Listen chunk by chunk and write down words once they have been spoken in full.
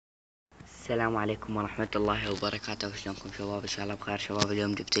السلام عليكم ورحمة الله وبركاته. شلونكم شباب؟ ان شاء الله بخير شباب.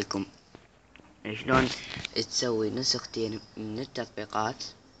 اليوم جبت لكم شلون تسوي نسختين من التطبيقات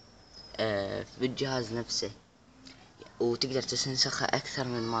بالجهاز نفسه، وتقدر تنسخها اكثر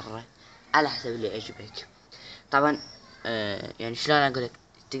من مرة على حسب اللي يعجبك. طبعا يعني شلون اقولك،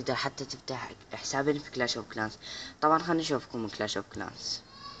 تقدر حتى تفتح حسابين في كلاش اوف كلانس. طبعا خلينا نشوفكم كلاش اوف كلانس.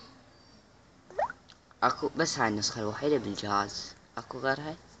 اكو بس هاي النسخة الوحيدة بالجهاز، اكو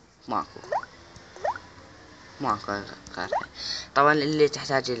غيرها؟ ماكو غيرها. طبعا اللي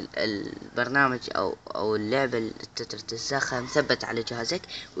تحتاج البرنامج او اللعبة اللي تنسخها مثبت على جهازك،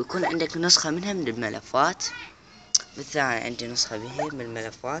 ويكون عندك نسخة منها من الملفات. بالثاني عندي نسخة بها من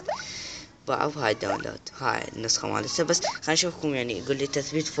الملفات. بعرف هاي داونلود، هاي النسخة مالتها. بس خلينا نشوفكم، يعني يقول لي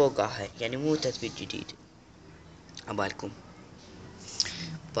تثبيت فوقها، يعني مو تثبيت جديد. عبالكم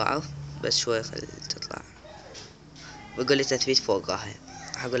بعرف بس شوي خل تطلع. بيقول لي تثبيت فوقها،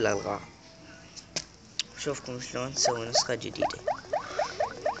 راح اقول له الغاء. شوفكم شلون تسوي نسخة جديدة.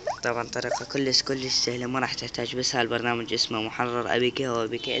 طبعا طريقة كلش سهلة، ما راح تحتاج بس هالبرنامج اسمه محرر ابيكي او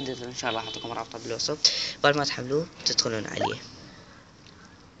ابيكي اديتر. ان شاء الله احطكم رابطه بالوصف بعد ما تحملوه تدخلون عليه.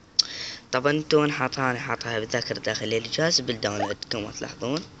 طبعا انتو وين حاطها؟ انا حاطها بالذاكرة الداخلية للجهاز بالداونلود كما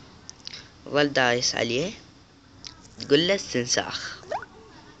تلاحظون. ظل دايس عليه، تقول له استنساخ.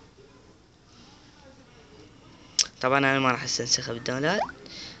 طبعا انا ما راح استنسخها بالداونلود،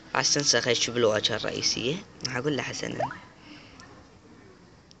 راح استنسخها هيك بالواجهة الرئيسية. راح اقول له حسنا.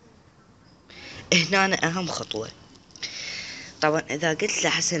 هنا أنا اهم خطوة. طبعا اذا قلت له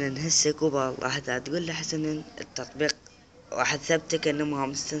حسنا هسه قبل الله تقول له حسنا التطبيق راح تثبتك انه ما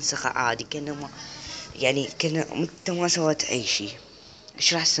مستنسخة عادي، كأنه ما يعني انت ما سويت اي شي.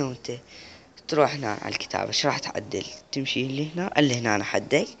 ايش راح تسوي انت؟ تروح هنا على الكتابة، ايش راح تعدل؟ تمشي اللي هنا أنا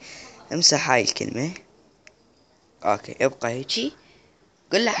حدك، امسح هاي الكلمة. اوكي ابقى هيجي،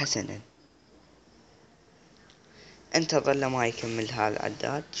 قل له حسنا. انتظر لما يكمل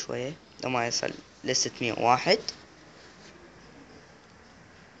هالعداد شوية، لما يصل ل601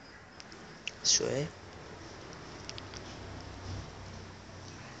 شوية.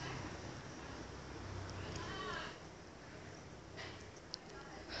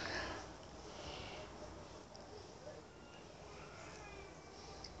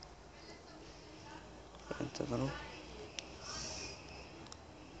 انتظروا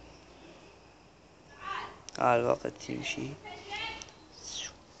الوقت يمشي.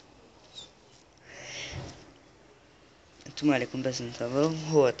 انتم عليكم بس انتظروا،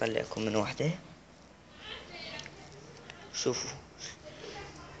 هو يطلعكم من وحده. شوفوا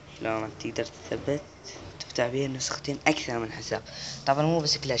شلون تقدر تفتح بيه نسختين اكثر من حساب. طبعا مو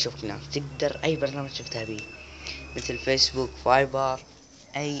بس كلاش اوف كلانس، تقدر اي برنامج تفتح بيه مثل فيسبوك، فايبر،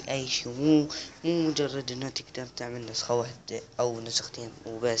 اي شي. مو مجرد انه تقدر تعمل نسخة واحدة او نسختين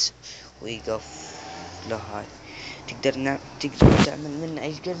وبس ويقف. لا، هاي تقدر تعمل منه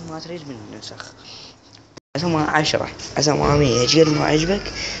اي قد ما تريد من النسخ. اسمها 10 اسمها 100، قد ما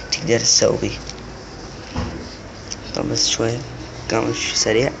عجبك تقدر تسوي بيه. طب بس شوية قام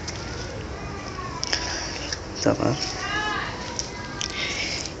سريع.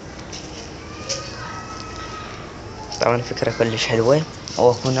 طبعا فكرة كلش حلوة،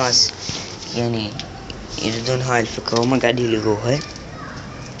 واكو ناس يعني يريدون هاي الفكرة وما قاعد يلقوها.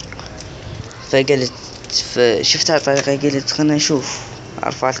 فقلت شفت هالطريقة، قلت خلنا نشوف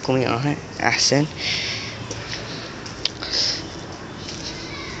ارفعلكم اياها احسن.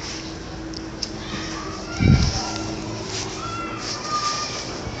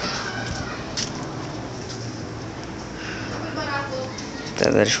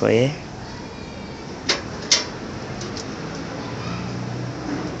 انتظر شوية.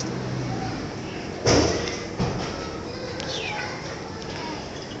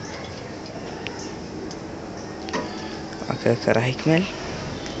 اوكي راح يكمل.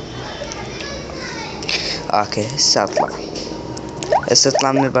 اوكي هسه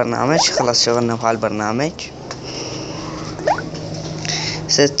اطلع من البرنامج. خلاص شغلنا بهالبرنامج.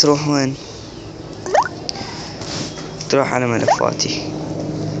 هسه تروح وين؟ تروح على ملفاتي.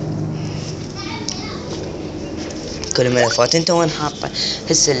 كل الملفات انت وين حاطه؟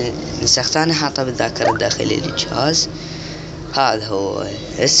 هسه النسخت انا حاطه بالذاكرة الداخلية للجهاز. هذا هو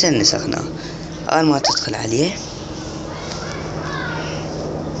هسه نسخناه. اول ما تدخل عليه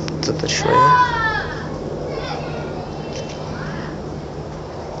انتظر شوية.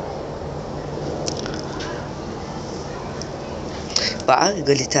 بعد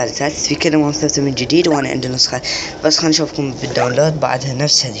يقول لي ثالث في كلمة مثبتة من جديد، وانا عندي نسخة. بس خلينا نشوفكم بالداونلود بعدها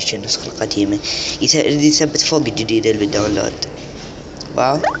نفس هذيك النسخة القديمة. يثبت فوق الجديدة اللي بالداونلود.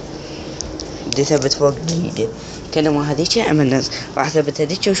 بعد يثبت فوق الجديدة، كلمة هذيك عملنا راح ثبت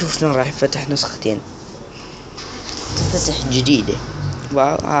هذيك وشوف شلون راح يفتح نسختين تفتح جديدة.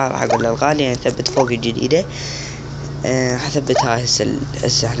 راح اقول للغالي يعني ثبت فوق الجديدة. حثبت هاي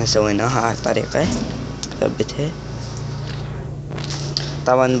هسه احنا سويناها هاي الطريقة ثبتها.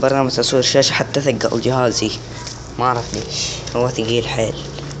 طبعا برنامج تصوير شاشة حتى ثقل جهازي ما اعرف ليش هو ثقيل حيل.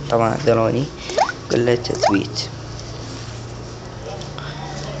 طبعا اعذروني كله تثبيت.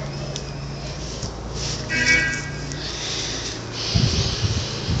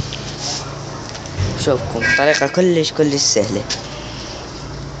 شوفكم طريقة كلش سهلة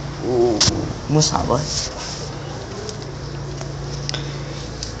ومو صعبة.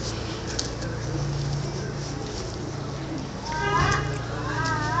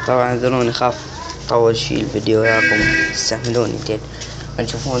 طبعا اعذروني خاف طول شي الفيديو وياكم تستحملوني زين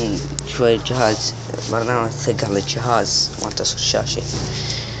تشوفون شوي الجهاز برنامج ثقل الجهاز ما تصل الشاشة.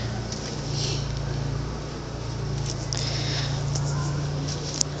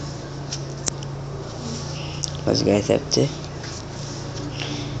 بس قاعد ثبته.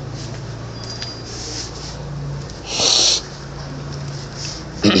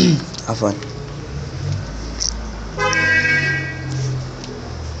 عفوا.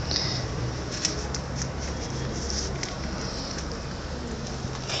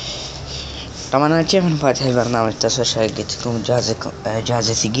 طبعا انا كيف فاتح البرنامج تصوير قلت لكم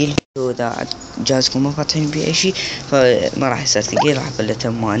جهازي ثقيل واذا جهازكم ما فاتحين بيه اي شيء فما راح يصير ثقيل. راح اقول له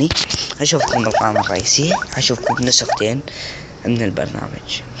تماني. اشوفكم بالقائمة الرئيسية اشوفكم بنسختين من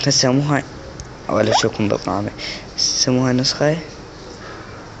البرنامج. فسموها ولا اشوفكم بالقائمة سموها نسخة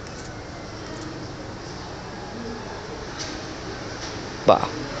بقى.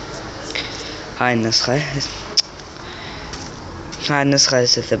 هاي النسخة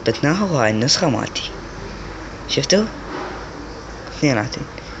هسه ثبتناها وهاي النسخة مالتي شفتوا اثنيناتين.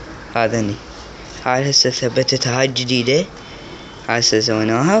 هذني هاي هسه ثبتتها هاي الجديدة هاي هسه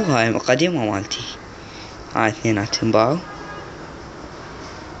سويناها وهاي القديمة مالتي هاي اثنيناتهم باعوا.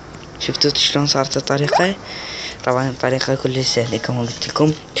 شفتوا شلون صارت الطريقة. طبعا الطريقة كلها سهلة كما قلت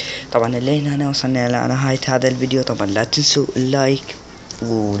لكم. طبعا اللي هنا وصلنا الى نهاية هذا الفيديو. طبعا لا تنسوا اللايك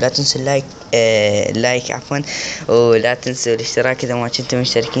ولا تنسوا اللايك عفوا ولا تنسوا الاشتراك اذا ما كنتم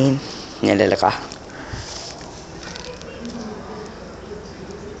مشتركين. الى اللقاء.